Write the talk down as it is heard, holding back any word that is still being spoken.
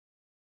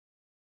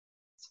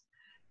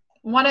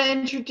want to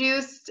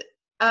introduce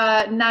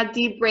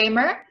Nadieh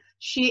Bremer.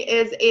 She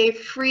is a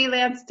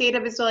freelance data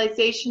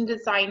visualization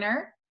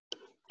designer,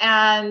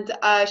 and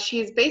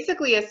she's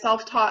basically a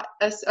self-taught,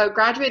 a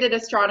graduated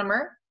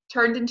astronomer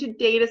turned into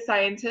data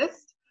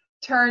scientist,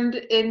 turned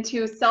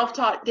into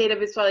self-taught data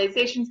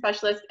visualization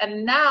specialist,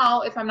 and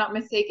now, if I'm not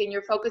mistaken,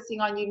 you're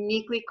focusing on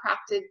uniquely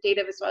crafted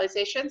data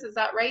visualizations. Is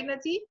that right,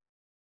 Nadieh?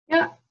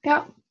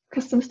 Yeah,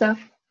 custom stuff.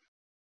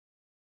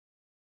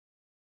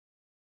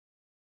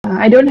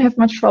 I don't have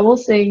much trouble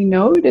saying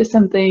no to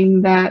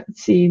something that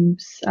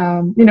seems,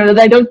 that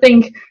I don't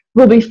think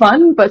will be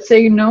fun, but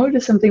saying no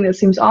to something that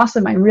seems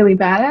awesome, I'm really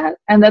bad at.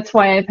 And that's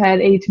why I've had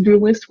a to-do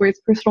list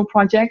with personal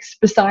projects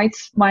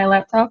besides my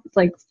laptop.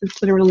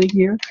 It's literally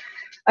here.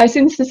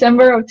 Since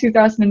December of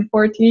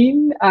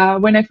 2014,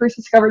 when I first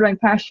discovered my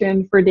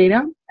passion for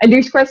data. I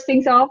do scratch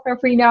things off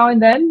every now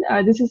and then.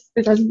 This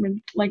hasn't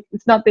been,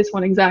 it's not this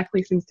one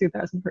exactly since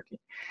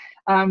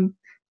 2014.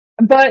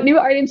 But new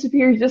items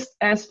appear just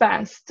as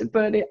fast.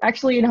 But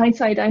actually, in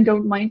hindsight, I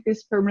don't mind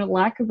this permanent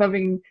lack of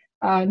having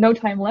no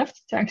time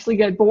left to actually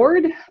get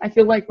bored. I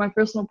feel like my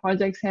personal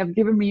projects have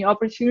given me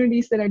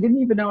opportunities that I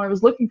didn't even know I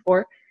was looking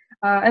for.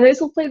 And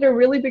this will played a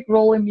really big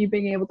role in me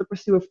being able to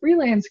pursue a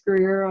freelance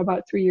career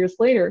about 3 years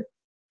later.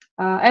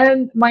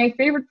 And my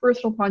favorite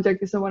personal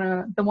project is the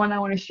one I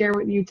want to share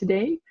with you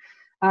today.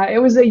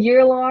 It was a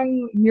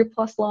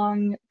year-plus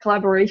long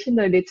collaboration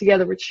that I did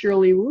together with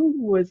Shirley, who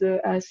was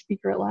a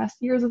speaker at last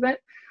year's event.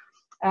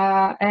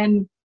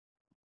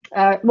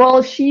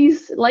 Well,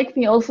 she's like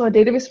me also a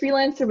database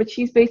freelancer, but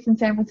she's based in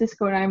San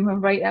Francisco and I'm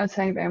right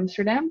outside of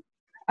Amsterdam.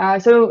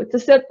 So to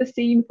set the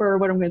scene for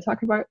what I'm going to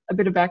talk about, a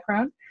bit of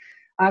background.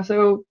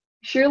 So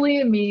Shirley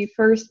and me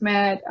first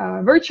met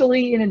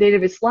virtually in a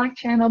database Slack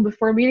channel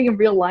before meeting in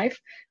real life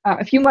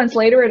a few months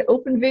later at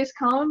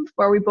OpenVisConf,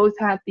 where we both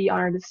had the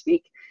honor to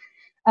speak.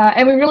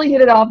 And we really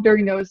hit it off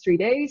during those 3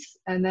 days.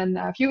 And then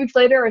a few weeks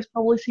later, I was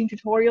publishing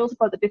tutorials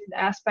about the different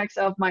aspects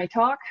of my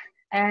talk.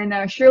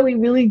 And Shirley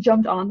really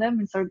jumped on them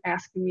and started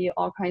asking me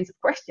all kinds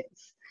of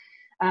questions.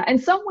 And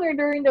somewhere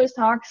during those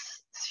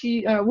talks,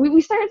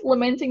 we started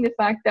lamenting the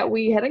fact that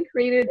we hadn't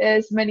created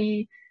as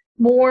many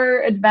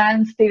more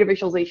advanced data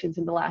visualizations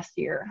in the last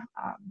year.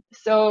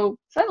 So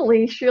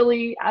suddenly,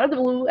 Shirley, out of the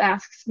blue,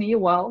 asks me,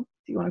 well,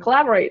 do you want to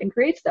collaborate and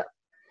create stuff?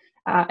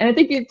 And I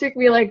think it took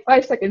me like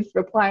 5 seconds to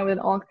reply with an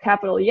all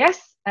capital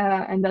yes,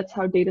 and that's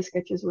how Data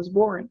Sketches was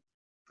born.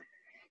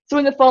 So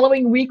in the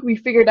following week, we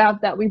figured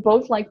out that we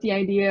both liked the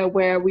idea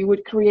where we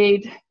would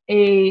create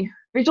a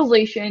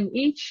visualization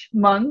each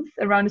month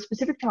around a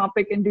specific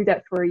topic and do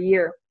that for a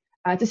year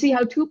to see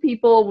how two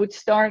people would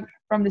start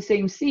from the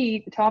same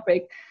seed, the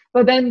topic,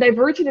 but then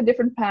diverge into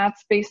different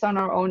paths based on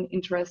our own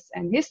interests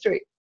and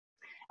history.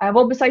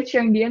 Well, besides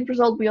sharing the end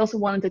result, we also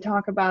wanted to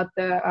talk about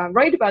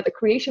write about the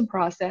creation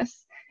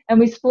process. And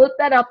we split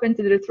that up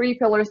into the 3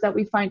 pillars that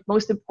we find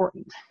most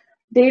important: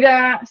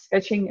 data,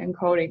 sketching, and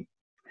coding.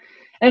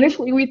 And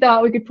initially, we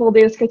thought we could pull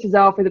data sketches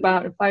off with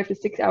about 5 to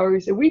 6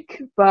 hours a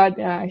week. But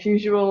as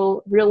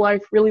usual, real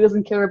life really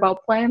doesn't care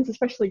about plans,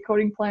 especially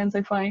coding plans,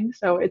 I find.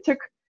 So it took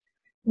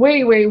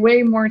way, way,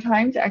 way more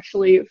time to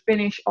actually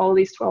finish all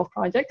these 12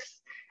 projects.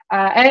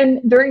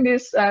 And during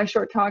this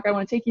short talk, I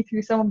want to take you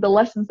through some of the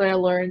lessons that I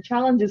learned,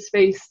 challenges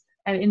faced,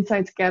 and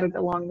insights gathered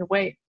along the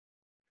way.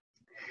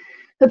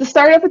 So to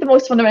start off with the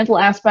most fundamental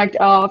aspect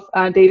of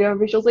data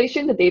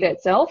visualization, the data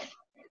itself.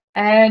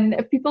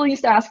 And people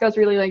used to ask us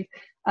really like,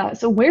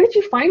 so where did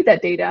you find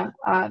that data?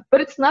 But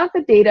it's not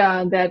the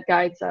data that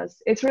guides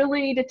us. It's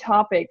really the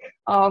topic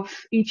of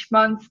each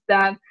month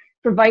that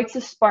provides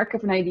a spark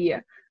of an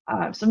idea,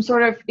 some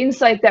sort of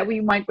insight that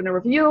we might want to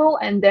reveal,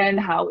 and then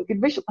how we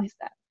could visualize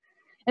that.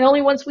 And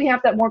only once we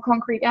have that more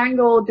concrete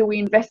angle do we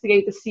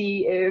investigate to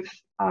see if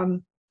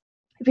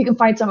we can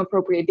find some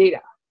appropriate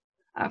data.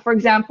 For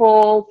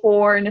example,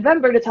 for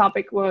November, the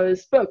topic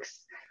was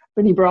books,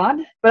 pretty broad,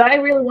 but I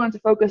really wanted to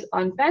focus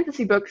on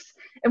fantasy books,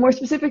 and more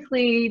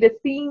specifically, the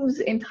themes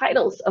and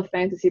titles of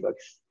fantasy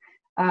books.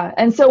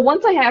 And so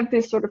once I have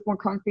this sort of more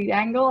concrete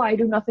angle, I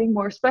do nothing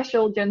more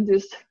special than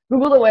just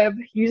Google the web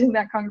using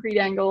that concrete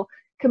angle,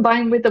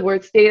 combined with the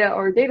words data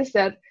or data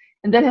set,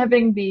 and then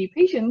having the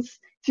patience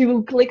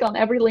to click on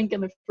every link in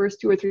the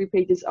first 2 or 3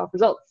 pages of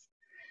results.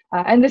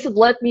 And this has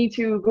led me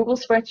to Google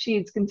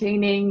spreadsheets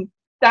containing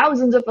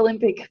thousands of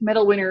Olympic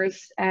medal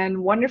winners and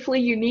wonderfully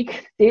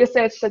unique data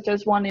sets, such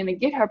as one in a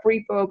GitHub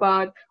repo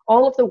about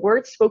all of the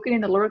words spoken in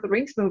the Lord of the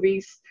Rings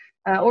movies,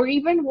 or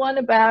even one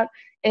about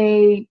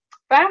a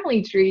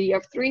family tree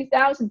of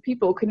 3,000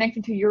 people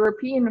connected to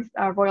European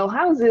royal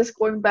houses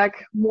going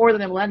back more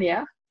than a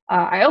millennia.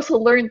 I also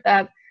learned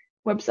that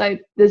website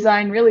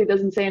design really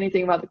doesn't say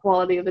anything about the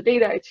quality of the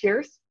data it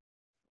shares,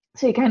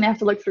 so you kind of have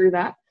to look through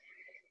that.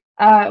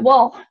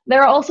 Well,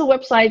 there are also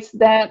websites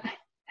that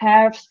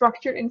have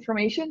structured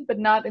information, but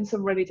not in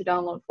some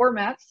ready-to-download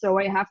format. So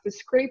I have to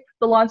scrape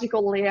the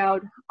logical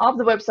layout of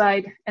the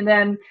website and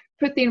then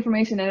put the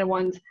information that I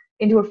want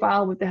into a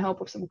file with the help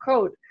of some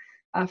code.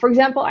 For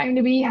example,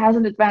 IMDb has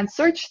an advanced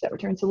search that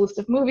returns a list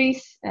of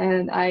movies,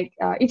 and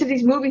each of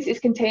these movies is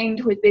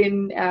contained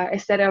within a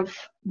set of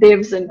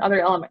divs and other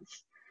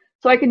elements.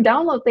 So I can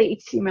download the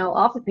HTML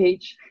off the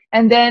page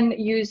and then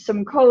use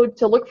some code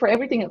to look for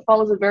everything that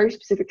follows a very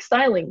specific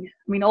styling.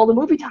 I mean, all the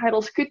movie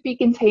titles could be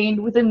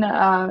contained within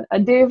a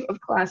div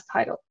of class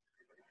title.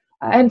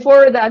 And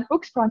for that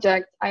books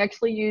project, I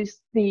actually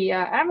used the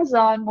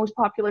Amazon most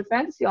popular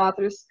fantasy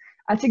authors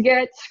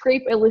to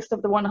scrape a list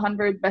of the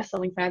 100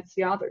 best-selling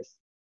fantasy authors.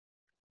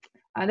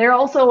 There are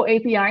also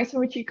APIs for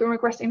which you can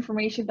request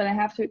information, but I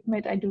have to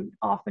admit I don't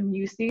often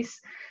use these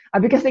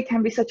because they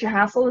can be such a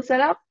hassle to set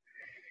up.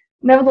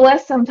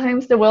 Nevertheless,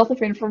 sometimes the wealth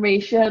of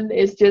information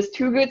is just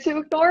too good to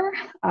ignore,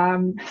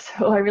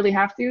 so I really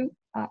have to.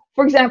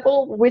 For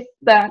example, with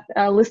that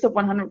list of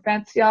 100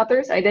 fantasy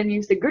authors, I then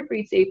used the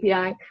Goodreads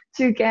API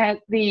to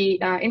get the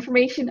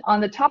information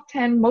on the top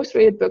 10 most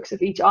rated books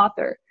of each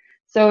author.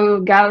 So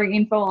gathering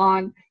info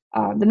on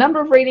the number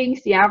of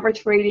ratings, the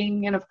average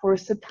rating, and of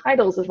course the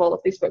titles of all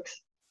of these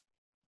books.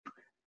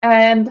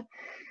 And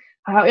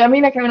I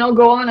mean, I can all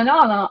go on and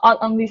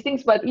on these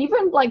things, but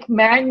even like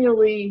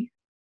manually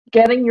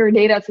getting your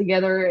data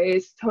together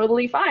is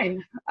totally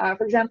fine.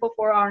 For example,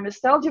 for our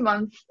nostalgia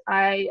month,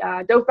 I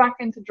dove back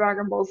into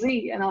Dragon Ball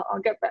Z, and I'll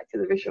get back to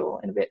the visual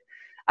in a bit.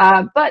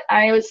 But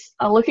I was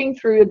looking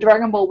through the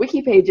Dragon Ball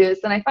wiki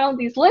pages, and I found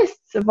these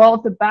lists of all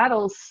of the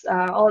battles,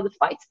 all of the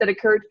fights that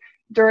occurred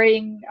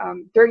during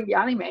the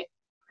anime.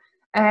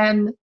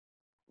 And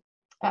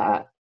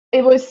I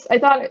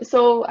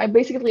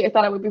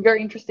thought it would be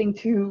very interesting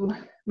to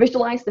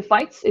visualize the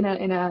fights in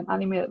an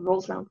anime that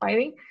rolls around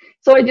fighting.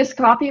 So I just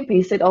copy and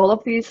pasted all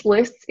of these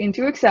lists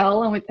into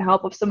Excel, and with the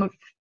help of some of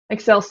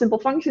Excel's simple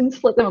functions,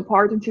 split them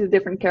apart into the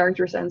different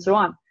characters and so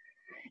on.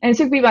 And it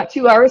took me about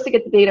 2 hours to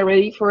get the data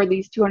ready for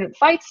these 200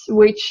 fights,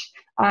 which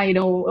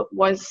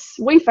was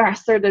way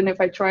faster than if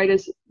I tried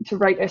to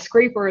write a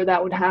scraper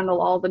that would handle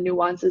all the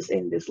nuances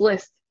in this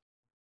list.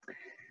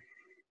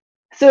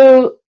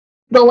 So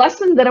the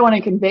lesson that I want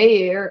to convey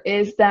here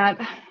is that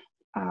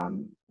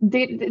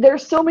there are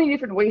so many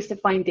different ways to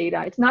find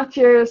data. It's not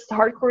just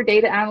hardcore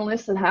data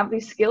analysts that have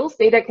these skills.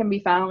 Data can be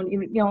found.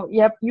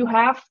 You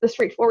have the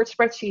straightforward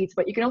spreadsheets,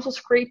 but you can also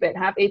scrape it,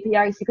 have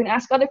APIs. You can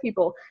ask other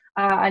people,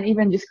 and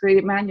even just create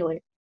it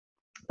manually.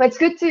 But it's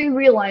good to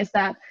realize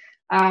that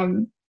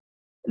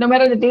no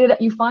matter the data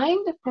that you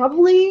find,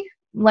 probably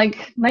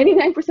like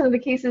 99% of the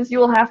cases, you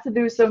will have to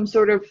do some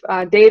sort of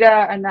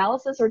data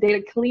analysis or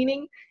data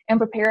cleaning and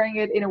preparing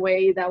it in a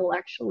way that will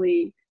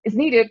actually is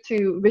needed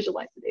to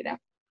visualize the data.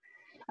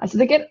 So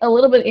to get a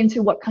little bit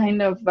into what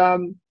kind of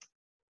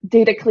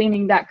data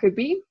cleaning that could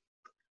be,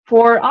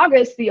 for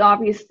August, the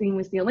obvious theme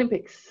was the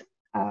Olympics,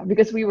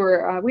 because we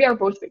are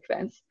both big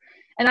fans.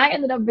 And I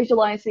ended up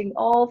visualizing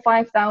all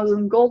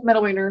 5,000 gold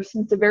medal winners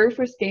since the very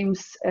first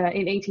games in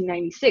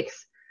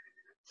 1896.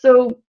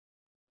 So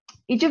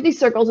each of these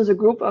circles is a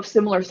group of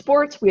similar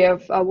sports. We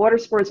have water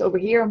sports over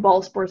here and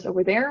ball sports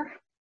over there.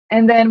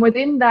 And then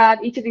within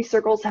that, each of these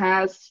circles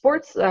has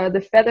sports,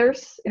 the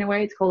feathers, in a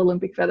way, it's called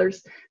Olympic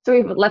feathers. So we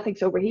have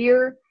athletics over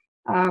here.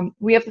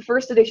 We have the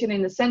first edition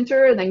in the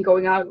center, and then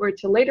going outward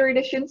to later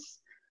editions.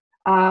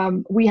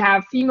 We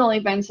have female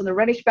events on the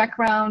reddish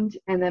background,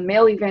 and then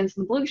male events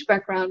on the bluish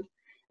background.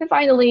 And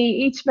finally,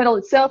 each medal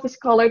itself is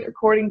colored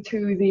according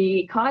to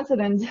the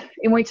continent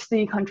in which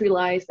the country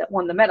lies that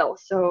won the medal.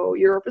 So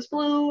Europe is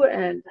blue,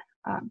 and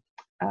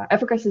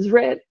Africa's is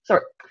red.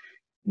 Sorry,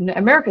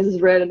 America's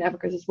is red, and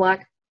Africa's is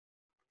black.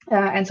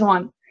 And so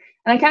on.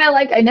 And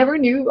I never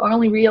knew, I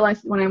only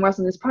realized when I was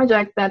in this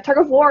project that tug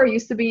of war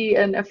used to be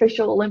an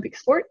official Olympic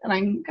sport, and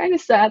I'm kind of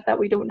sad that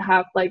we don't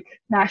have like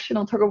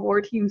national tug of war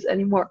teams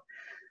anymore.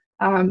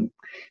 But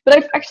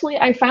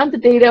I found the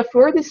data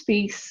for this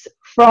piece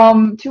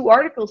from 2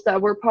 articles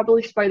that were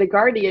published by The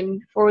Guardian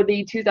for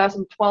the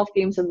 2012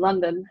 games in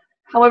London.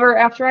 However,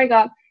 after I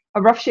got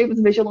a rough shape of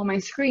the visual on my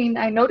screen,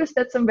 I noticed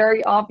that some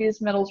very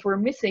obvious medals were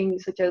missing,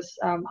 such as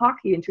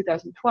hockey in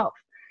 2012.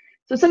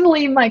 So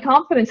suddenly my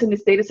confidence in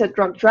this data set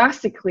dropped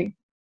drastically,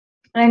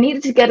 and I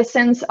needed to get a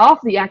sense of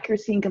the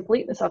accuracy and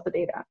completeness of the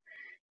data.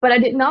 But I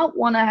did not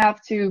want to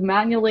have to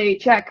manually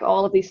check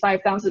all of these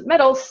 5,000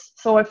 medals,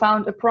 so I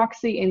found a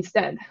proxy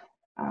instead.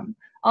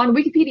 On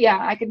Wikipedia,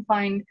 I can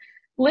find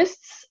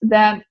lists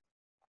that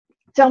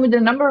tell me the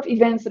number of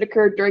events that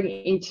occurred during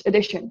each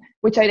edition,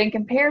 which I then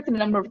compare to the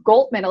number of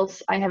gold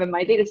medals I have in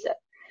my data set.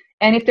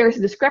 And if there's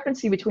a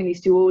discrepancy between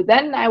these two,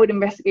 then I would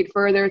investigate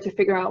further to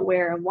figure out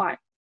where and why.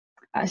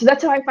 So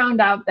that's how I found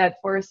out that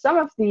for some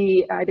of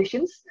the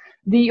editions,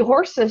 the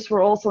horses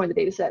were also in the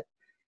data set,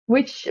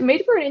 which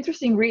made for an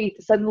interesting read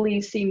to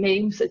suddenly see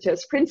names such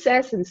as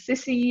Princess and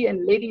Sissy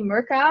and Lady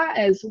Mirka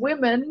as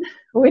women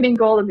winning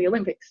gold in the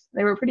Olympics.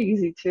 They were pretty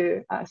easy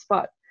to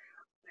spot.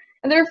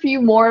 And there are a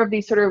few more of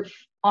these sort of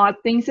odd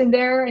things in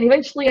there, and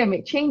eventually I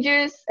made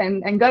changes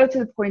and got it to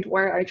the point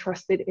where I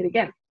trusted it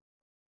again.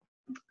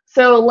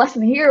 So the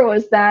lesson here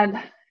was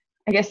that,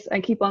 I guess I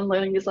keep on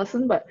learning this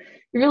lesson, but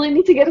you really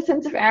need to get a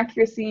sense of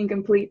accuracy and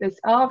completeness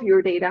of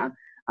your data.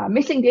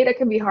 Missing data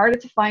can be harder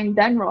to find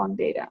than wrong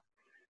data.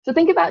 So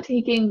think about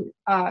taking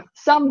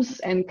sums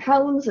and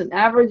counts and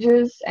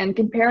averages and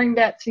comparing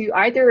that to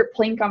either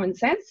plain common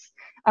sense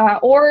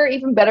or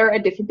even better, a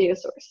different data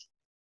source.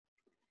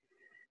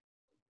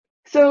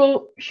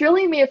 So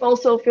Shirley may have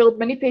also filled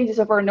many pages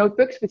of our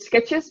notebooks with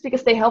sketches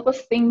because they help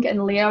us think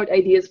and lay out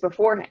ideas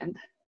beforehand.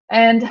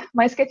 And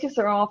my sketches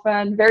are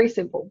often very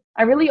simple.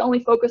 I really only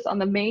focus on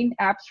the main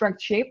abstract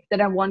shape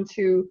that I want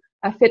to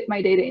fit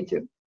my data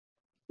into.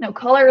 Now,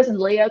 colors and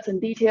layouts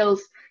and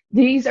details,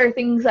 these are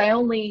things I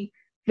only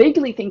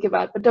vaguely think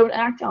about but don't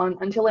act on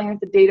until I have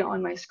the data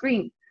on my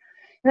screen.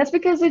 And that's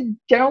because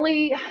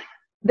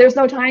there's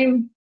no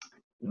time.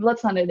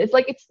 That's not it. It's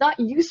like it's not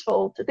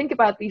useful to think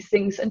about these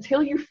things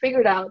until you've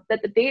figured out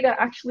that the data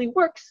actually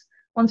works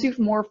once you've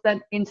morphed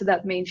that into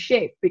that main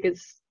shape,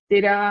 because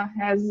data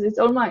has its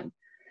own mind.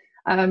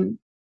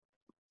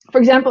 For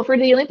example, for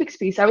the Olympics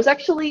piece, I was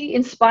actually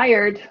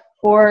inspired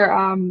for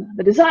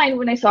the design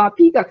when I saw a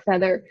peacock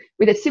feather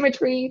with its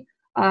symmetry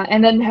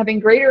and then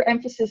having greater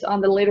emphasis on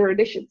the later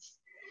additions.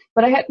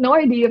 But I had no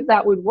idea if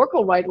that would work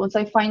all right once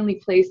I finally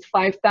placed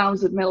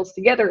 5,000 medals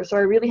together. So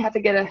I really had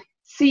to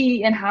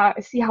see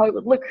how it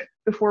would look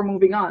before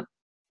moving on.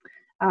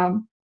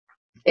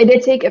 It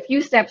did take a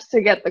few steps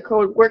to get the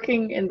code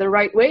working in the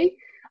right way.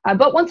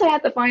 But once I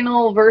had the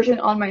final version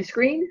on my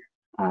screen,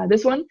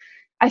 this one,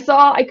 I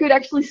saw I could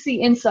actually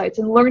see insights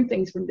and learn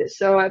things from this.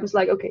 So I was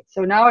like, okay,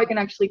 so now I can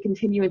actually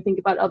continue and think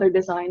about other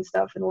design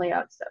stuff and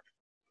layout stuff.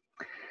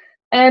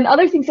 And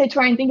other things I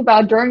try and think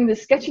about during the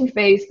sketching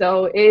phase,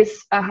 though,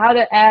 is how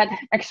to add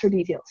extra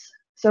details.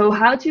 So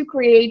how to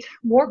create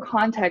more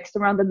context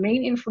around the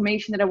main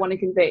information that I want to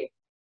convey.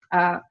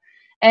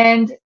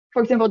 And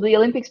for example, the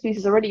Olympics piece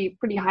is already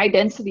pretty high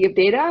density of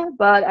data,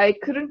 but I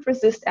couldn't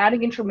resist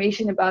adding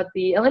information about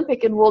the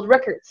Olympic and world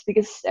records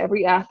because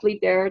every athlete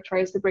there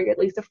tries to break at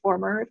least the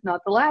former, if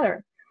not the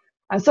latter.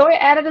 So I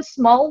added a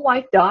small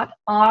white dot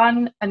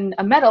on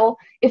a medal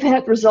if it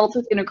had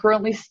resulted in a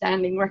currently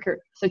standing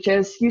record, such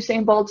as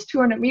Usain Bolt's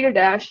 200-meter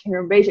dash here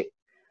in Beijing.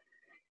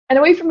 And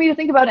a way for me to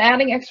think about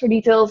adding extra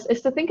details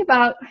is to think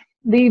about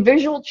the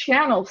visual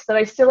channels that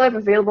I still have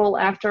available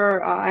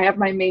after I have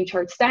my main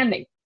chart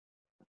standing.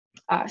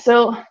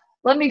 So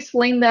let me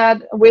explain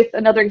that with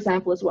another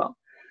example as well.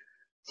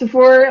 So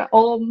for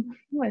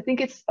I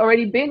think it's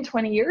already been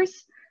 20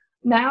 years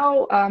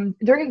now,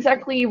 during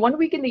exactly 1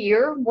 week in the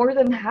year, more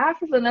than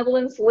half of the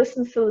Netherlands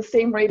listens to the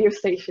same radio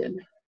station.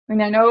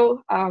 And I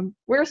know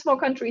we're a small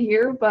country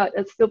here, but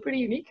it's still pretty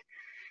unique.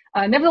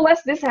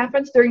 Nevertheless, this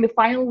happens during the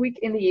final week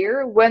in the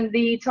year when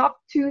the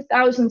top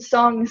 2,000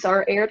 songs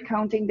are aired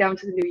counting down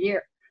to the new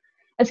year.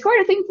 It's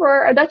quite a thing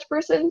for a Dutch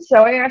person,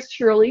 so I asked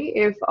Shirley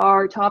if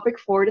our topic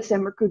for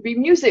December could be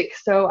music,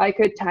 so I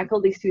could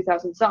tackle these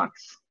 2,000 songs.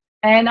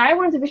 And I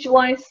wanted to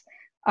visualize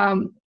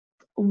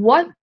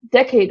what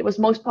decade was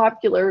most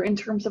popular in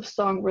terms of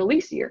song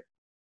release year.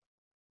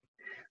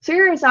 So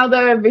here is how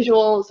the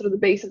visual, sort of the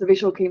base of the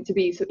visual came to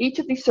be. So each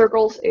of these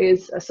circles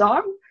is a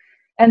song,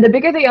 and the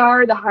bigger they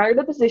are, the higher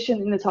the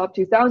position in the top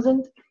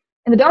 2,000.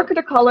 And the darker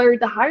the color,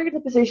 the higher the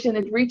position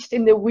it reached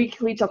in the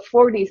weekly top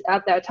 40s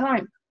at that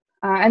time.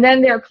 And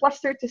then they are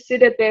clustered to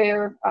sit at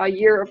their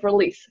year of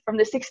release from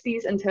the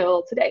 60s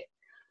until today.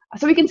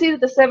 So we can see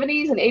that the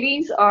 70s and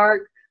 80s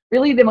are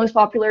really the most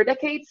popular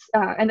decades,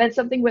 and then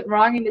something went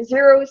wrong in the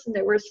zeros and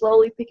they were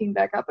slowly picking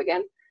back up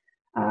again.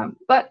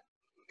 But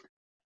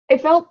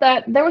it felt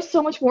that there was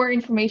so much more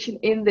information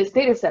in this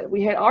data set.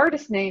 We had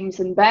artist names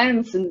and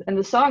bands and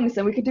the songs,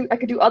 and I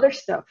could do other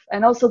stuff.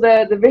 And also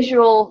the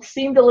visual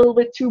seemed a little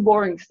bit too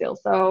boring still,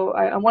 so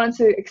I wanted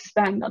to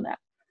expand on that.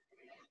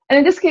 And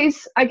in this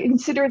case, I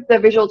considered the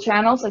visual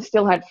channels I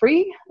still had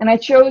free, and I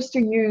chose to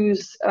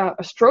use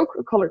a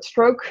colored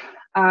stroke,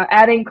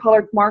 adding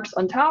colored marks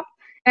on top,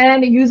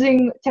 and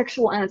using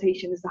textual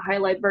annotations to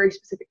highlight very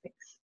specific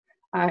things.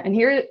 And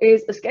here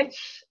is a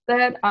sketch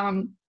that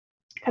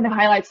kind of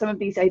highlights some of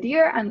these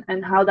ideas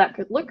and how that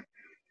could look.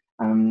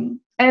 And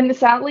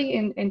sadly,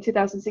 in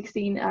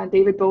 2016,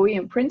 David Bowie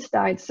and Prince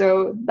died,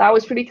 so that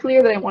was pretty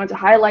clear that I wanted to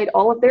highlight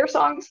all of their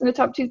songs in the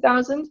top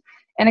 2,000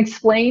 and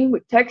explain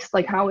with text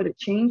like how it had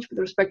changed with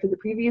respect to the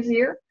previous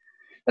year.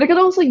 But I could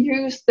also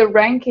use the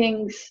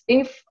rankings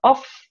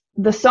of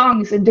the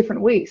songs in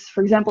different ways.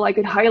 For example, I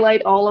could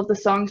highlight all of the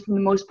songs from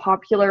the most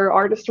popular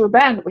artist or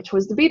band, which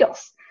was the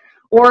Beatles,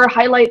 or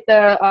highlight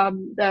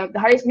the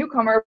highest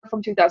newcomer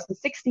from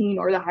 2016,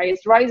 or the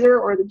highest riser,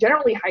 or the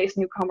generally highest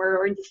newcomer,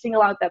 or to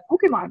single out that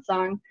Pokemon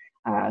song.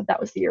 That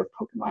was the year of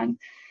Pokemon.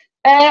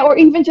 Or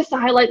even just to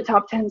highlight the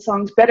top 10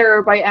 songs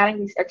better by adding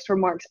these extra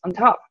marks on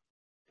top.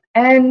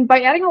 And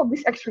by adding all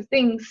these extra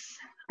things,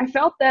 I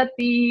felt that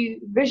the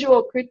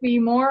visual could be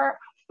more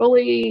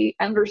fully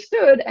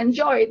understood and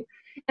enjoyed,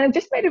 and it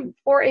just made it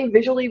for a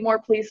visually more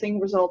pleasing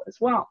result as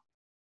well.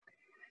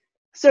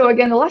 So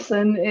again, the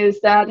lesson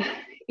is that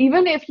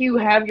even if you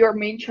have your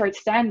main chart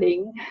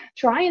standing,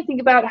 try and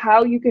think about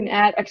how you can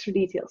add extra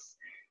details,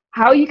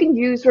 how you can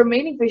use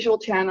remaining visual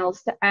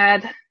channels to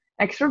add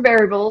extra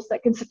variables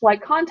that can supply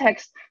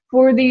context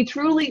for the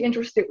truly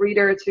interested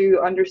reader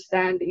to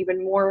understand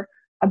even more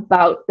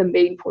about the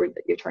main point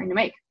that you're trying to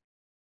make.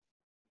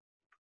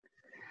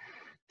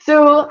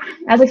 So,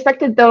 as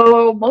expected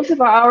though, most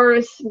of our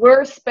hours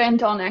were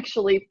spent on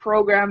actually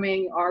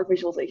programming our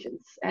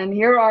visualizations. And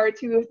here are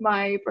two of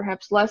my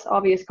perhaps less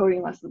obvious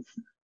coding lessons.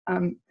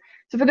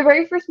 So for the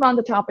very first month,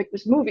 the topic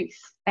was movies.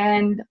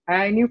 And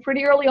I knew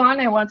pretty early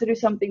on I wanted to do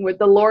something with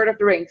The Lord of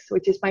the Rings,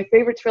 which is my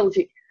favorite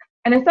trilogy.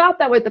 And I thought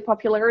that with the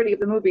popularity of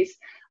the movies,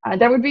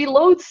 there would be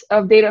loads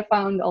of data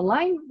found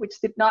online,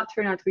 which did not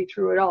turn out to be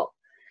true at all.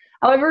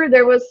 However,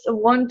 there was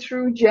one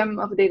true gem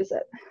of a data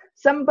set.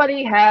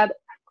 Somebody had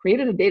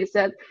created a data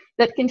set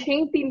that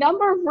contained the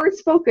number of words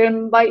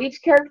spoken by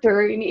each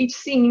character in each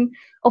scene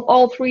of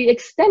all 3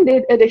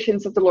 extended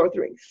editions of The Lord of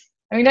the Rings.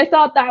 I mean, I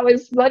thought that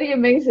was bloody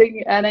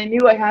amazing, and I knew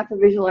I had to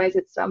visualize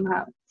it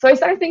somehow. So I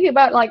started thinking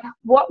about, like,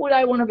 what would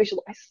I want to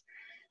visualize?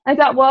 I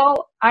thought,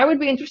 well, I would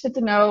be interested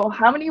to know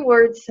how many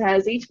words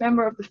has each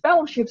member of the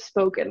Fellowship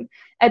spoken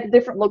at the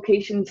different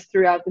locations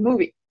throughout the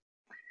movie.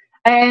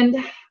 And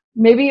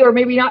maybe or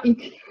maybe not,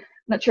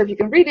 not sure if you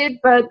can read it,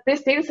 but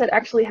this data set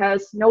actually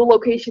has no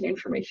location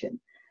information.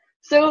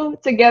 So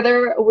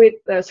together with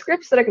the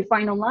scripts that I could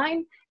find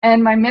online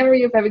and my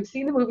memory of having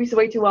seen the movies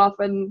way too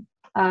often,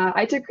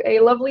 I took a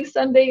lovely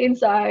Sunday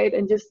inside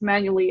and just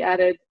manually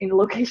added in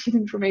location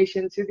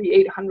information to the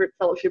 800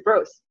 Fellowship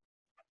rows.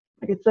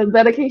 Like, it's a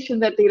dedication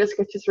that data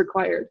sketches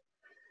required.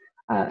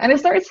 And I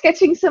started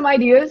sketching some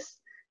ideas,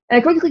 and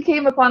I quickly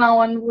came upon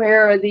one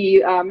where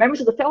the members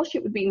of the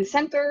Fellowship would be in the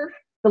center,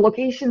 the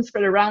locations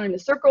spread around in a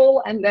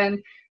circle, and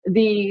then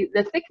the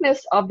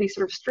thickness of these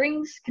sort of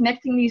strings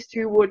connecting these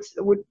two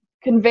would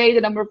convey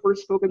the number of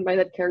words spoken by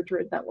that character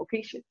at that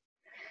location.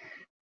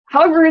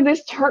 However,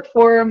 this chart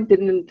form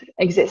didn't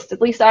exist. At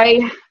least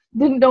I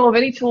didn't know of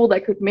any tool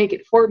that could make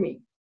it for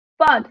me.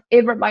 But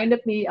it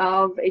reminded me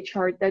of a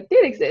chart that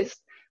did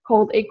exist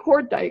called a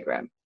chord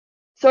diagram.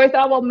 So I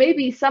thought, well,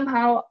 maybe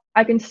somehow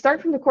I can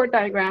start from the chord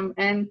diagram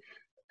and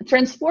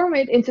transform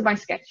it into my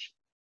sketch.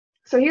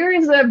 So here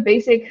is a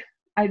basic,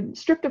 I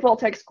stripped of all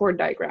text chord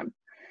diagram.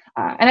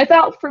 And I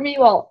thought, for me,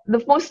 well,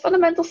 the most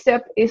fundamental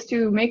step is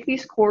to make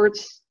these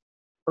chords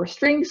or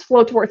strings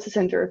flow towards the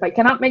center. If I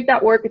cannot make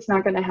that work, it's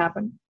not going to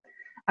happen.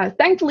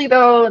 Thankfully,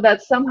 though,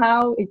 that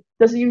somehow it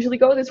doesn't usually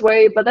go this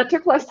way, but that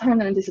took less time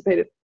than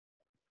anticipated.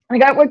 I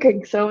got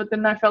working, so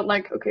then I felt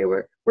like, okay,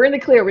 we're in the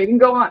clear, we can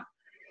go on.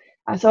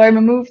 So I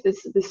removed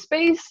this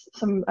space,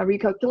 some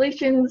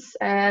recalculations,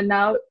 and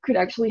now it could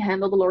actually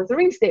handle the Lord of the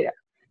Rings data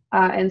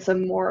and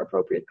some more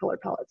appropriate color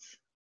palettes.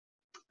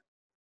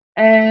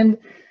 And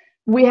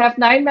we have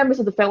 9 members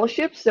of the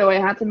Fellowship, so I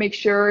had to make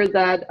sure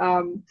that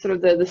sort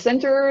of the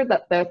center,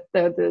 that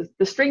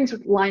the strings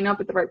would line up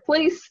at the right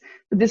place.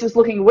 But this was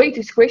looking way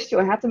too squished, so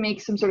I had to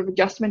make some sort of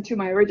adjustment to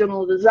my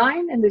original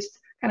design and just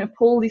kind of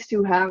pull these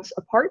 2 halves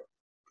apart.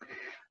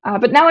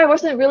 But now I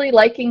wasn't really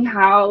liking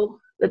how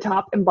the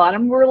top and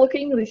bottom were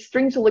looking. These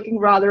strings were looking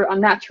rather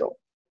unnatural.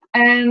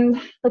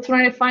 And that's when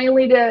I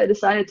finally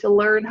decided to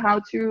learn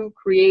how to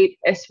create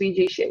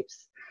SVG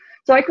shapes.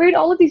 So I create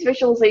all of these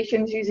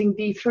visualizations using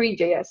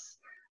D3.js.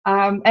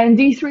 And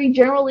D3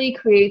 generally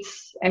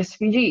creates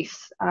SVGs.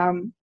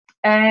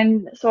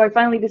 And so I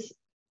finally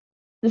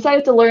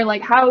decided to learn,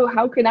 like,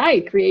 how can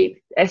I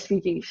create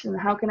SVGs and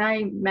how can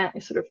I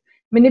sort of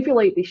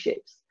manipulate these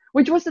shapes,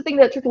 which was the thing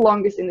that took the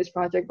longest in this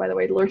project, by the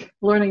way,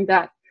 learning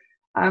that.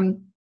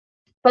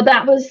 But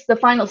that was the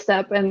final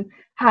step, and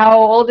how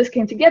all this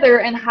came together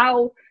and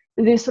how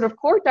this sort of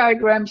chord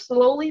diagram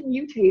slowly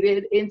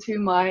mutated into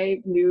my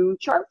new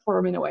chart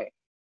form in a way.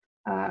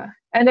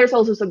 And there's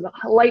also some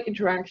light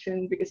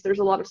interaction because there's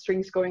a lot of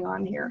strings going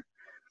on here.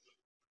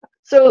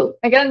 So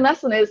again,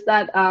 lesson is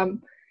that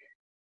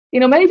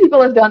many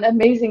people have done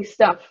amazing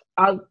stuff,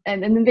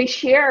 and then they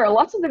share.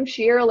 Lots of them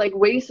share like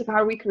ways of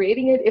how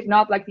recreating it, if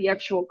not like the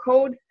actual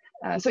code.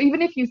 So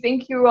even if you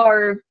think you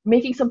are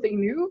making something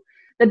new,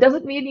 that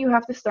doesn't mean you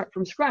have to start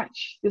from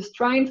scratch. Just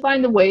try and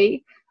find a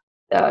way,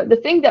 the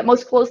thing that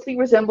most closely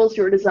resembles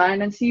your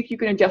design, and see if you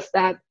can adjust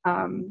that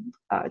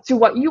to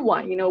what you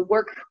want.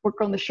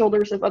 Work on the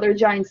shoulders of other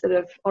giants that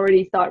have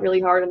already thought really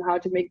hard on how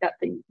to make that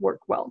thing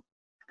work well.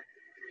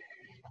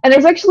 And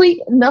there's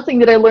actually nothing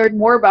that I learned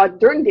more about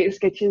during data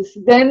sketches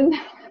than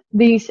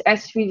these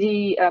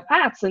SVG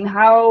paths and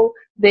how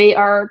they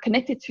are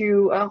connected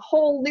to a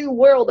whole new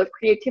world of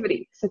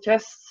creativity, such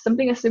as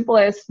something as simple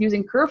as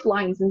using curved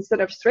lines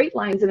instead of straight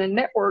lines in a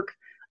network.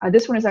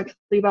 This one is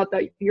actually about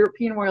the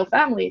European royal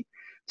family,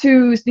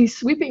 to these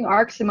sweeping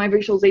arcs in my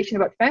visualization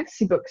about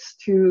fantasy books,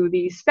 to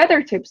these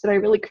feather tips that I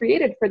really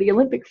created for the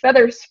Olympic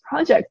feathers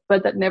project,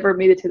 but that never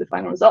made it to the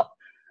final result.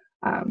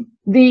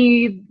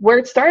 Where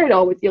it started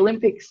all with the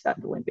Olympics,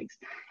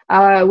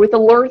 with the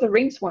Lord of the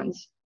Rings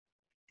ones,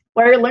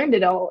 where I learned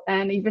it all,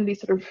 and even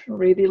these sort of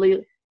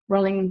radially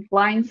running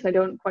lines I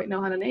don't quite know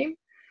how to name.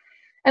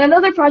 And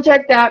another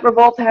project that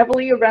revolved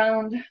heavily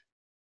around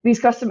these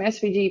custom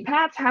SVG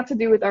paths had to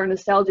do with our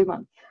nostalgia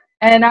month.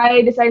 And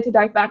I decided to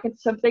dive back into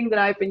something that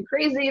I've been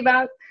crazy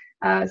about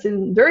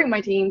during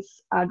my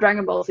teens,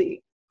 Dragon Ball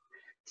Z.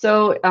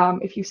 So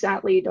if you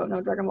sadly don't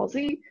know Dragon Ball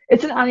Z,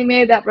 it's an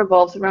anime that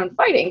revolves around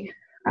fighting.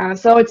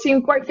 So it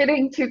seemed quite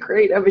fitting to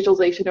create a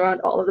visualization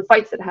around all of the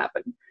fights that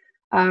happen.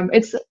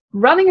 It's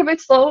running a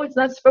bit slow. It's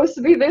not supposed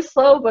to be this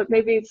slow, but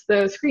maybe it's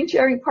the screen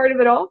sharing part of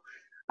it all.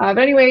 But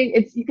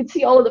anyway, you can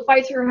see all of the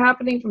fights that are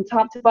happening from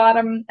top to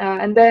bottom,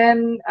 and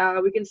then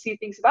we can see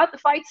things about the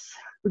fights.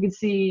 We can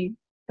see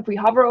if we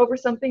hover over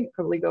something,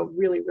 probably go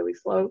really, really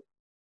slow.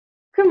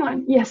 Come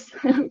on, yes,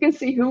 we can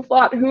see who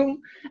fought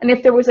whom, and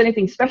if there was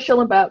anything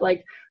special about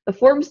like the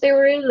forms they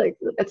were in. Like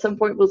at some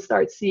point, we'll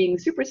start seeing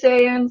Super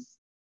Saiyans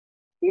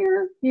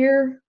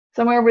here,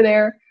 somewhere over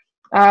there.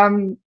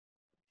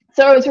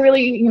 So it's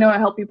really, you know, I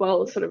help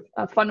people sort of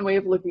a fun way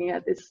of looking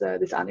at this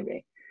this anime.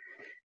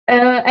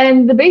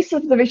 And the base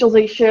of the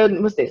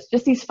visualization was this: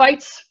 just these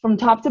fights from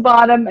top to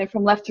bottom and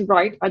from left to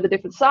right are the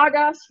different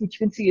sagas, which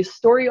you can see as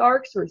story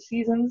arcs or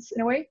seasons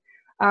in a way.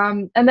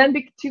 And then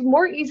to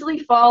more easily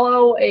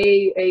follow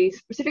a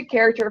specific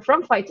character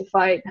from fight to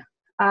fight,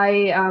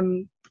 I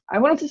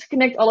wanted to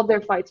connect all of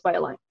their fights by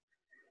a line.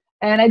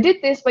 And I did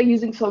this by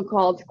using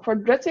so-called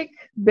quadratic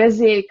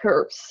Bezier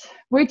curves,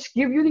 which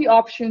give you the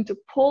option to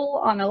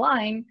pull on a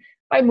line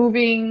by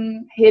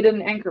moving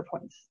hidden anchor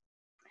points.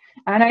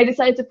 And I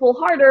decided to pull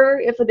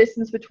harder if the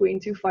distance between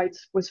two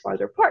fights was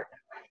farther apart.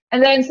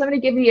 And then somebody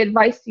gave me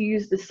advice to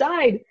use the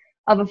side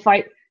of a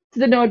fight to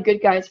denote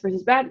good guys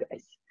versus bad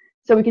guys.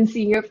 So we can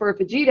see here for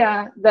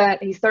Vegeta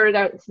that he started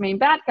out as the main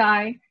bad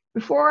guy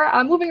before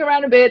moving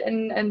around a bit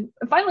and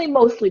finally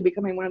mostly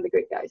becoming one of the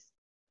good guys.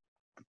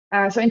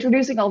 So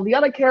introducing all the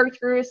other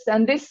characters,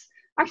 and this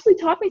actually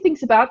taught me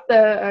things about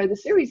the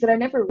series that I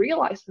never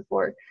realized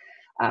before.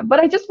 But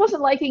I just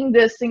wasn't liking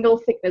the single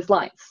thickness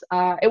lines.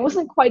 It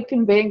wasn't quite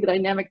conveying the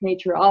dynamic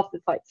nature of the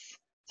fights.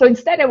 So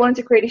instead, I wanted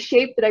to create a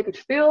shape that I could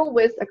fill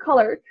with a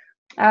color,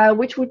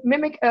 which would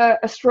mimic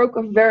a stroke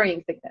of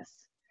varying thickness.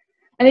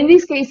 And in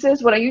these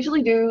cases, what I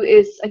usually do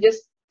is I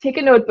just take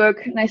a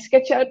notebook and I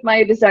sketch out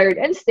my desired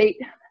end state,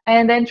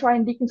 and then try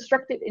and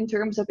deconstruct it in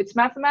terms of its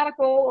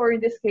mathematical, or in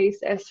this case,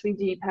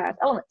 SVG path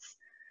elements.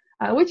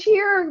 Which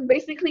here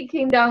basically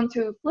came down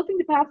to flipping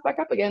the path back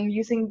up again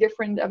using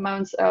different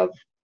amounts of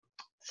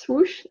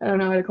swoosh, I don't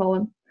know how to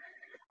call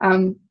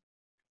them.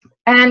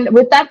 And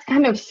with that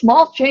kind of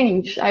small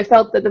change, I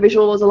felt that the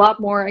visual was a lot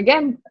more,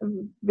 again,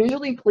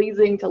 visually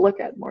pleasing to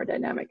look at, more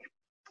dynamic.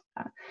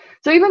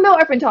 So even though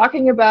I've been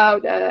talking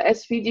about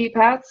SVG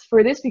paths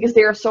for this because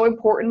they are so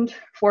important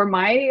for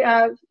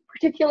my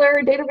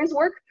particular data viz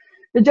work,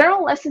 the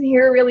general lesson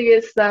here really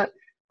is that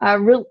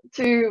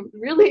to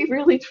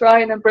really try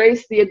and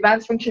embrace the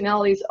advanced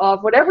functionalities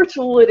of whatever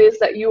tool it is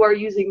that you are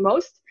using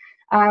most,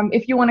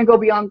 if you want to go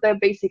beyond the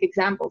basic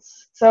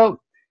examples. So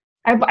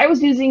I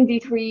was using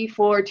D3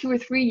 for 2 or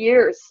 3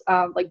 years,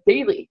 like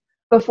daily,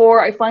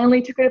 before I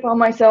finally took it upon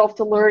myself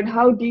to learn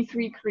how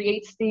D3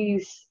 creates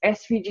these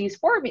SVGs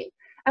for me.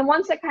 And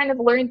once I kind of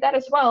learned that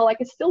as well, I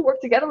could still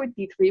work together with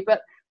D3,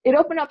 but it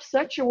opened up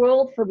such a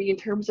world for me in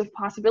terms of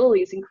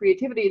possibilities and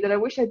creativity that I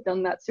wish I'd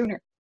done that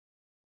sooner.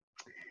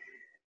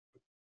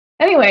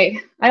 Anyway,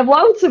 I've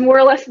loads of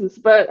more lessons,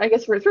 but I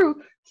guess we're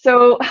through.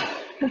 So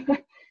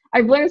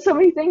I've learned so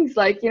many things,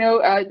 like, you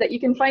know, that you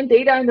can find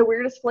data in the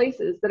weirdest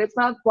places, that it's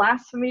not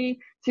blasphemy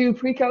to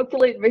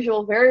pre-calculate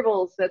visual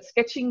variables, that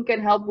sketching can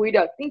help weed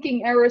out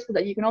thinking errors, but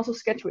that you can also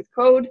sketch with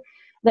code,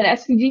 that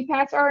SVG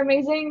paths are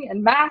amazing,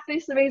 and math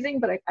is amazing,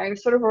 but I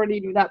sort of already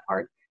knew that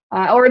part.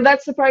 Or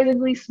that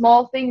surprisingly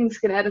small things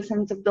can add a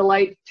sense of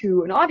delight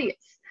to an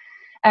audience.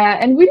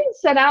 And we didn't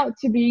set out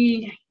to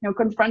be, you know,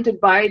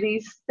 confronted by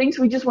these things.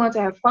 We just wanted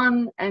to have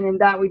fun, and in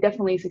that we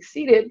definitely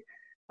succeeded.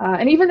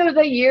 And even though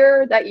that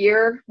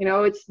year, you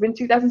know, it's been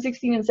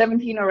 2016 and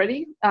 17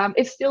 already,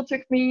 it still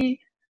took me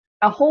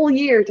a whole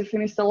year to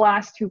finish the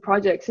last 2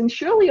 projects, and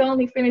Shirley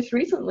only finished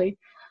recently.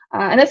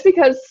 And that's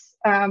because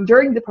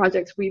during the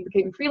projects we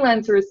became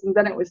freelancers, and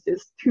then it was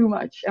just too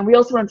much. And we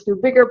also wanted to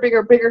do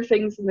bigger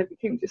things, and it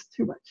became just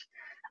too much.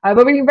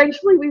 But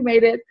eventually we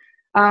made it.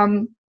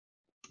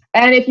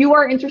 And if you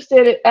are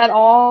interested at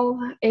all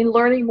in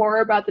learning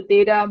more about the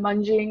data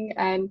munging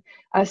and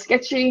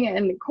sketching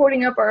and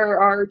coding up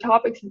our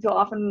topics into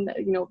often,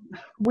 you know,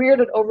 weird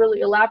and overly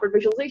elaborate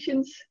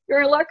visualizations,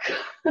 you're in luck.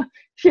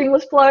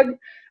 Shameless plug.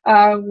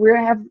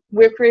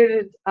 We've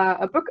created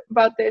a book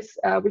about this,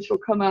 which will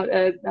come out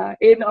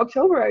in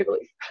October, I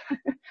believe.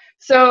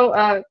 So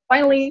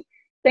finally,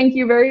 thank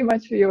you very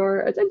much for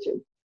your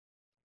attention.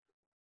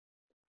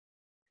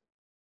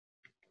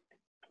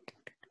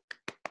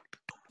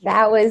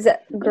 That was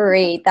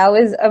great. That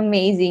was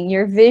amazing.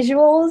 Your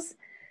visuals,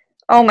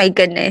 oh my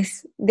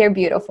goodness, they're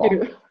beautiful.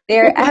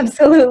 They're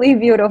absolutely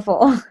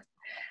beautiful.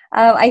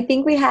 I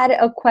think we had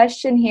a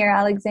question here,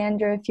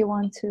 Alexandra, if you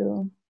want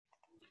to.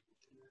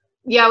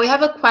 Yeah, we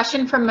have a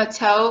question from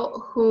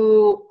Mateo,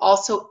 who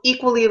also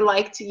equally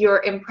liked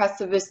your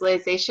impressive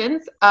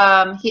visualizations.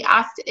 He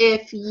asked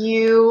if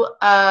you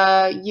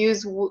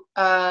use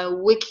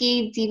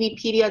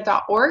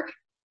wikidvpedia.org.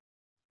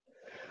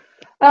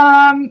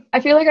 I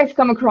feel like I've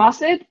come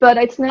across it, but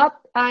it's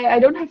not, I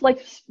don't have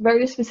like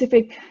very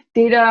specific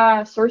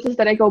data sources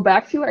that I go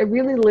back to. I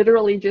really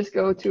literally just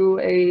go to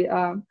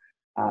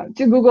to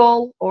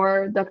Google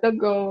or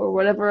DuckDuckGo or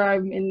whatever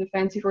I'm in the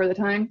fancy for the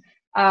time,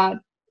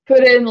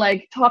 put in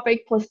like topic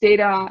plus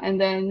data and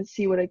then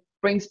see what it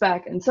brings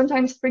back. And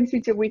sometimes it brings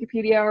me to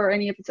Wikipedia or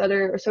any of its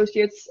other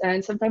associates,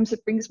 and sometimes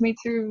it brings me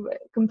to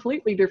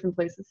completely different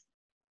places.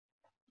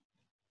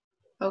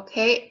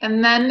 Okay,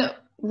 and then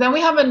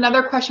we have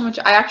another question, which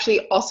I actually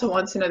also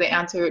want to know the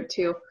answer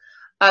to.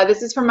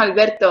 This is from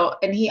Alberto,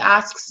 and he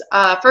asks,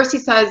 first he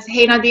says,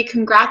 hey Nadieh,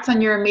 congrats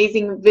on your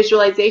amazing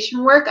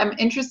visualization work. I'm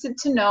interested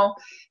to know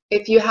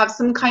if you have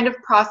some kind of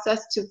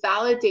process to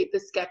validate the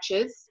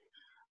sketches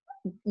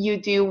you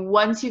do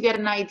once you get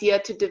an idea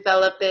to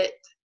develop it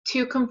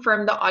to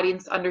confirm the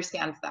audience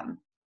understands them.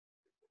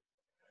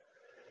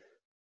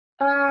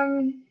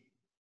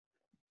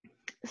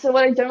 So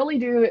what I generally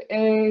do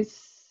is,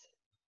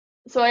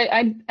 so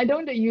I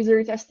don't do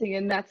user testing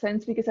in that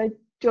sense, because I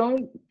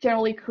don't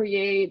generally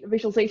create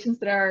visualizations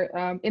that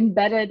are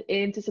embedded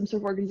into some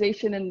sort of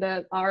organization and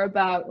that are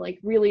about like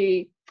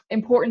really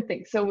important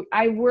things. So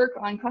I work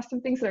on custom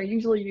things that are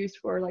usually used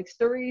for like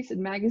stories and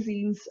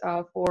magazines,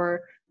 for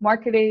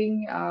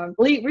marketing,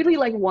 really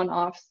like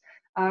one-offs.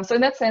 So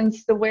in that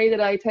sense, the way that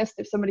I test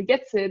if somebody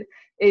gets it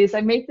is I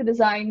make the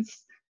designs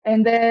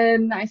and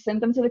then I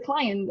send them to the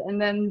client, and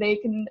then they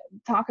can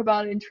talk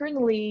about it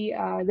internally.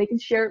 They can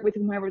share it with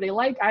whomever they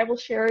like. I will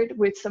share it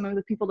with some of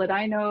the people that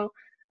I know.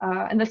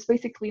 And that's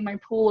basically my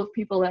pool of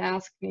people that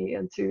ask me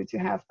to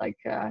have like,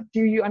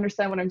 do you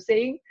understand what I'm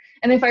saying?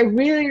 And if I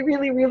really,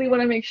 really, really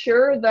want to make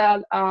sure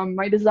that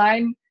my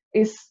design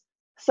is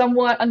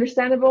somewhat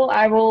understandable,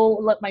 I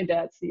will let my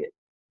dad see it.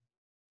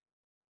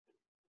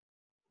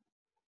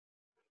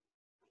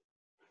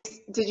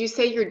 Did you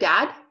say your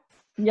dad?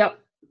 Yep,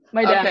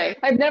 my dad. Okay.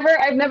 I've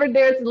never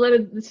dared to let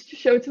it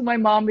show to my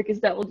mom, because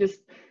I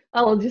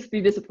will just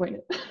be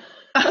disappointed.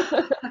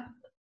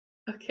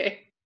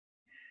 Okay.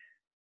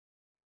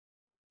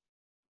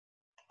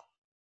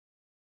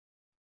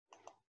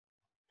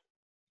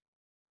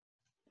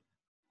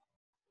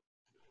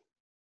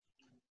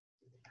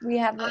 We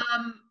have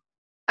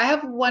I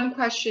have one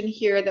question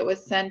here that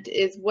was sent,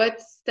 is what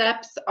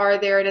steps are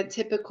there in a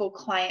typical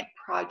client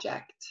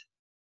project?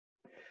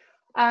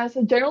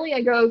 So generally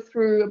I go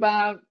through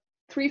about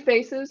 3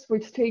 phases,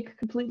 which take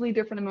completely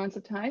different amounts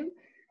of time.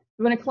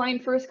 When a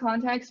client first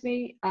contacts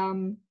me,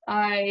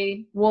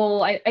 I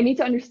need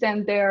to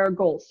understand their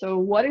goals. So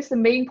what is the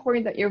main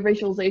point that your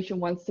visualization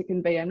wants to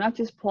convey? I'm not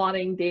just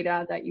plotting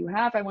data that you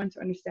have. I want to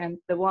understand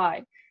the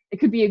why. It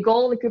could be a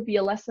goal, it could be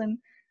a lesson.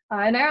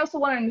 And I also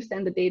want to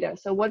understand the data.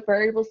 So what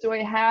variables do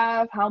I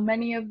have? How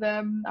many of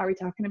them? Are we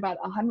talking about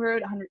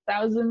 100,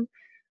 100,000?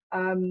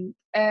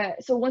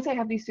 So once I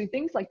have these 2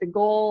 things, like the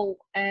goal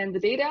and the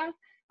data,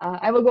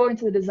 I will go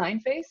into the design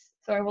phase.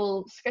 So I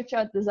will sketch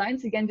out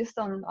designs, again, just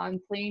on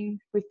plain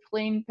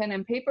pen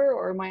and paper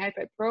or my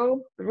iPad Pro,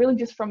 but really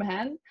just from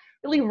hand,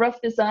 really rough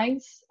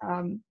designs.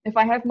 If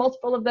I have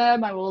multiple of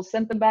them, I will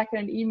send them back in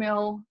an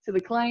email to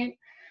the client.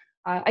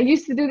 I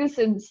used to do this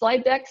in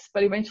slide decks,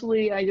 but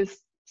eventually I just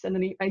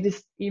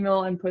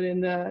email and put in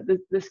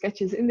the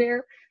sketches in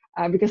there,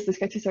 because the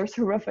sketches are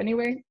so rough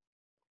anyway.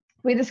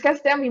 We discuss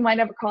them, we might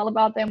have a call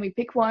about them, we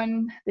pick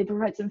one, they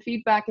provide some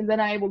feedback, and then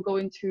I will go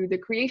into the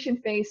creation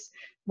phase,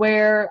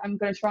 where I'm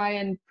going to try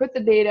and put the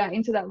data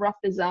into that rough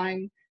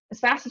design as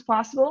fast as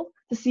possible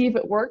to see if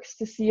it works,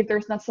 to see if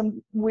there's not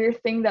some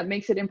weird thing that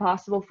makes it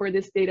impossible for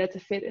this data to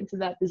fit into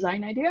that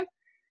design idea.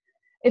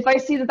 If I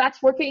see that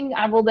that's working,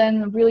 I will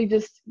then really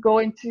just go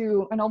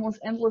into an almost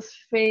endless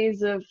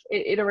phase of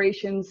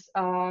iterations.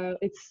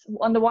 It's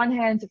on the one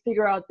hand to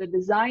figure out the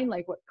design,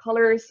 like what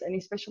colors,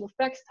 any special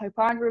effects,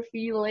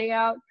 typography,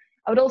 layout,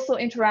 but also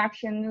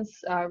interactions,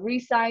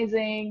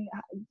 resizing,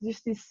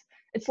 just this.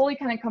 It slowly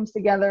kind of comes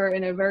together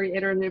in a very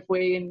iterative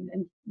way,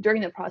 and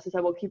during that process,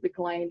 I will keep the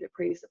client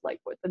appraised of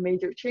like what the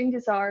major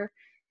changes are.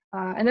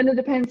 And then it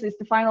depends, is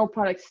the final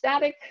product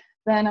static?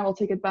 Then I will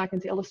take it back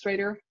into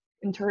Illustrator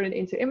and turn it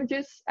into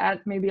images,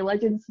 add maybe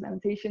legends and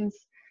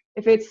annotations.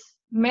 If it's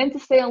meant to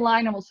stay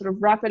online, I will sort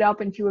of wrap it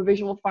up into a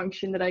visual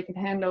function that I can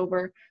hand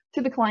over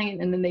to the client,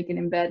 and then they can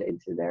embed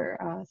into their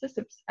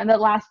systems. And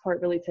that last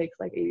part really takes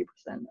like 80%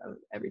 of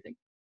everything.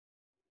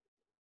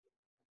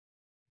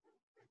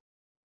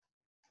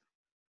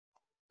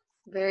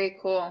 Very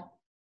cool.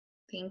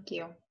 Thank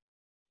you.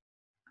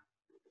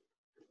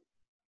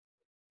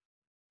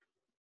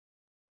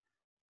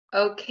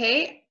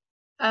 Okay.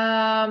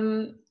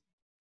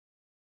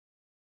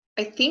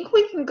 I think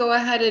we can go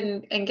ahead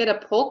and get a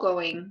poll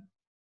going.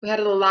 We had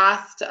a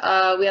last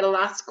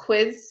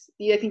quiz.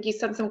 I think you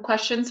sent some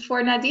questions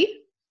for Nadieh.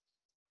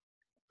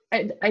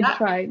 I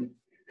tried.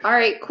 All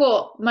right,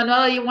 cool.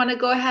 Manuela, you want to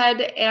go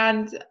ahead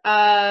and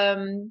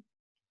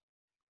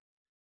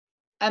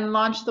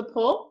launch the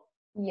poll?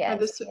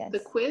 Yes, The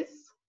quiz.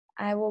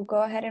 I will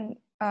go ahead and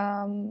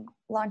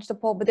launch the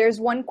poll. But there's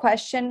one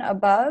question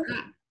above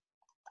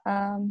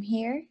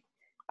here.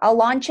 I'll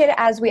launch it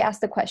as we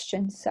ask the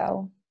question.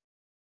 So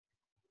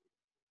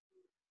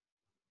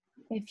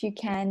if you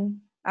can.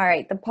 All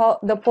right,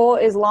 the poll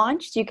is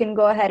launched. You can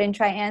go ahead and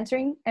try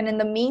answering. And in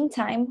the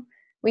meantime,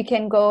 we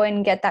can go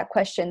and get that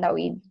question that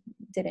we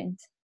didn't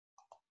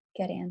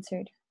get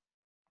answered.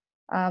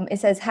 It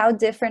says, how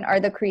different are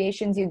the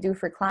creations you do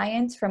for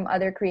clients from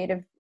other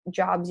creative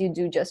jobs you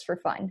do just for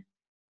fun?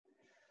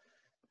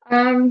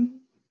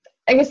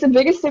 I guess the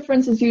biggest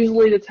difference is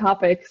usually the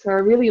topic. So I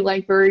really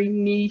like very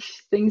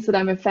niche things that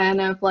I'm a fan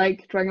of,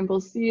 like Dragon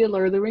Ball Z,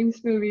 Lord of the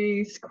Rings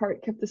movies,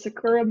 Cardcaptor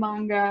Sakura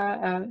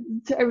manga.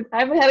 I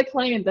haven't had a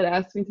client that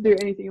asked me to do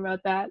anything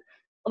about that.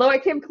 Although I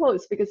came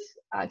close, because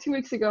 2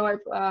 weeks ago,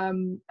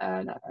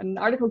 an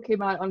article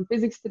came out on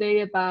Physics Today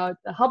about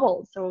the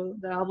Hubble. So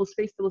the Hubble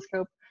Space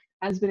Telescope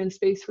has been in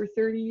space for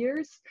 30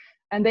 years.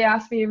 And they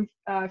asked me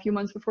a few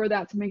months before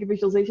that to make a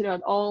visualization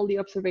about all the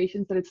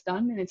observations that it's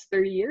done in its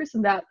 30 years.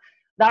 And that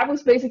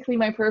was basically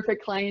my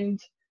perfect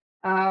client.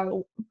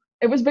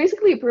 It was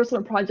basically a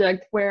personal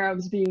project where I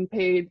was being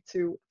paid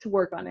to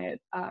work on it.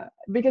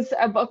 Because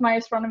of my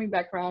astronomy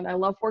background, I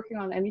love working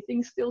on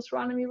anything still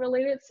astronomy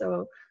related.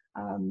 So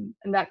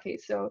in that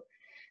case,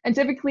 and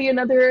typically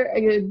another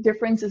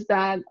difference is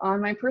that on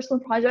my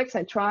personal projects,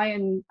 I try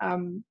and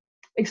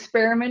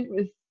experiment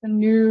with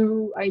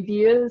new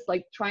ideas,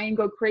 like try and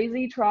go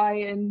crazy, try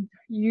and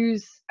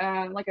use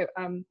like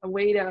a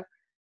way to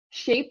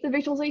shape the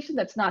visualization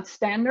that's not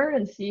standard,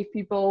 and see if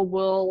people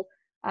will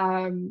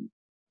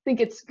think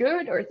it's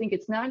good or think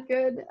it's not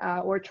good,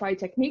 or try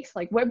techniques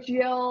like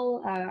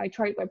WebGL. I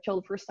tried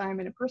WebGL the first time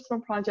in a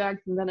personal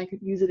project, and then I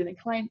could use it in a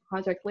client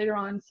project later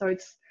on. So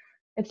it's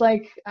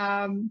like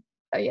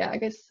yeah, I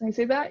guess I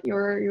say that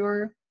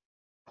your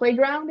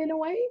playground in a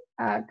way.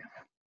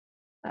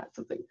 That's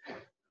something.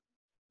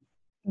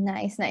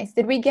 Nice, nice.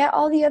 Did we get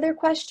all the other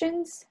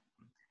questions?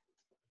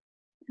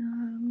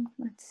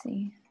 Let's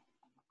see.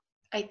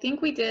 I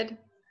think we did.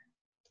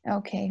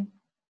 Okay.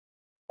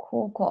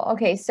 Cool, cool.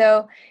 Okay,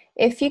 so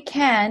if you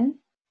can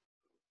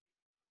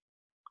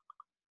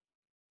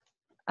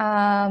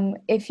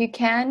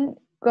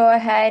go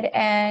ahead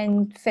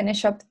and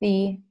finish up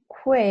the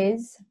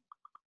quiz.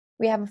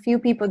 We have a few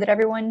people. Did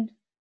everyone?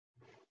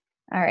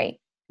 All right,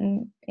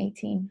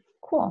 18.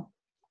 Cool.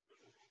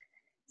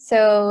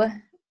 So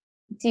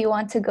do you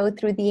want to go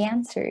through the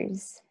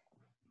answers?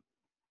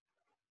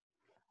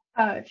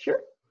 Sure.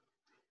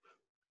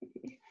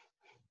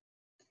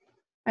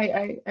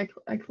 I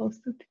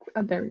closed it.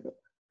 Oh, there we go.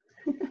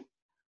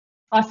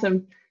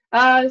 Awesome.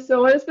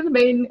 So what has been the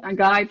main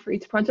guide for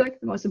each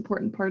project? The most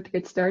important part to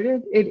get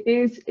started? It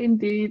is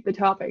indeed the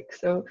topic.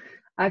 So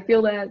I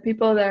feel that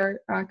people that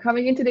are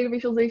coming into data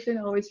visualization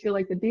always feel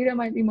like the data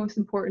might be most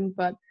important,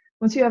 but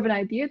once you have an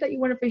idea that you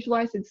want to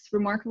visualize, it's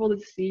remarkable to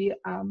see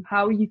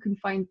how you can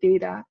find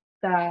data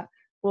that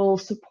will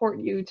support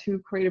you to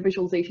create a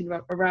visualization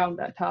around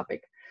that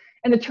topic.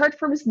 And the chart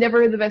form is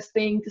never the best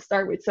thing to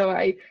start with. So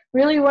I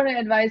really want to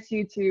advise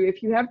you to,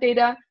 if you have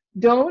data,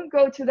 don't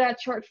go to that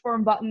chart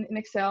form button in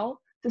Excel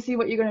to see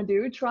what you're going to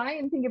do. Try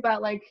and think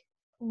about, like,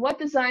 what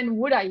design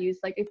would I use?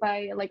 Like, if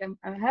I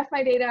have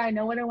my data, I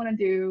know what I want to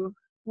do,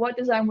 what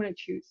design would I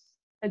choose?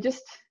 And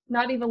just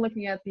not even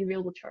looking at the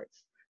available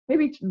charts.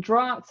 Maybe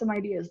draw out some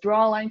ideas,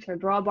 draw a line chart,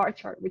 draw a bar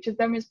chart, which of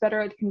them is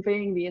better at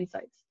conveying the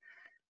insights.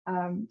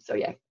 So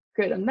yeah,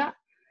 good on that.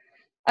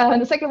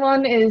 The second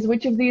one is,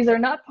 which of these are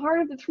not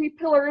part of the 3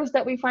 pillars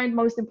that we find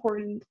most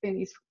important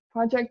in each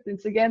project?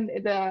 It's again,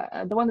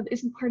 the one that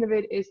isn't part of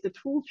it is the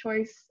tool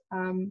choice.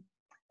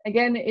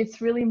 Again,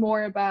 it's really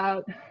more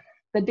about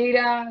the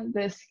data,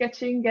 the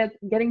sketching,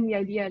 getting the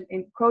idea,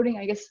 and coding.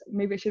 I guess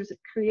maybe I should say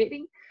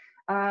creating.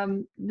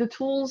 The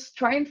tools,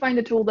 try and find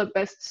a tool that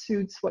best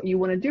suits what you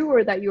want to do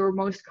or that you're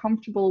most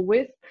comfortable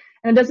with.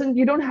 And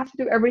you don't have to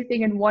do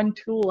everything in one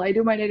tool. I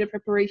do my data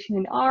preparation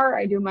in R,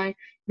 I do my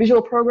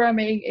visual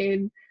programming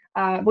in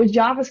with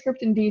JavaScript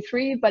in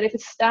D3, but if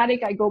it's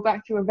static, I go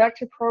back to a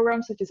vector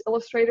program such as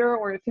Illustrator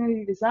or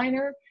Affinity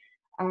Designer.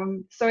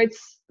 So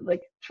it's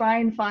like, try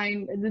and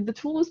find, the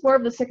tool is more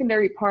of the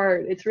secondary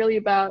part. It's really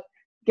about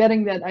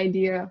getting that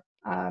idea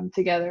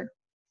together.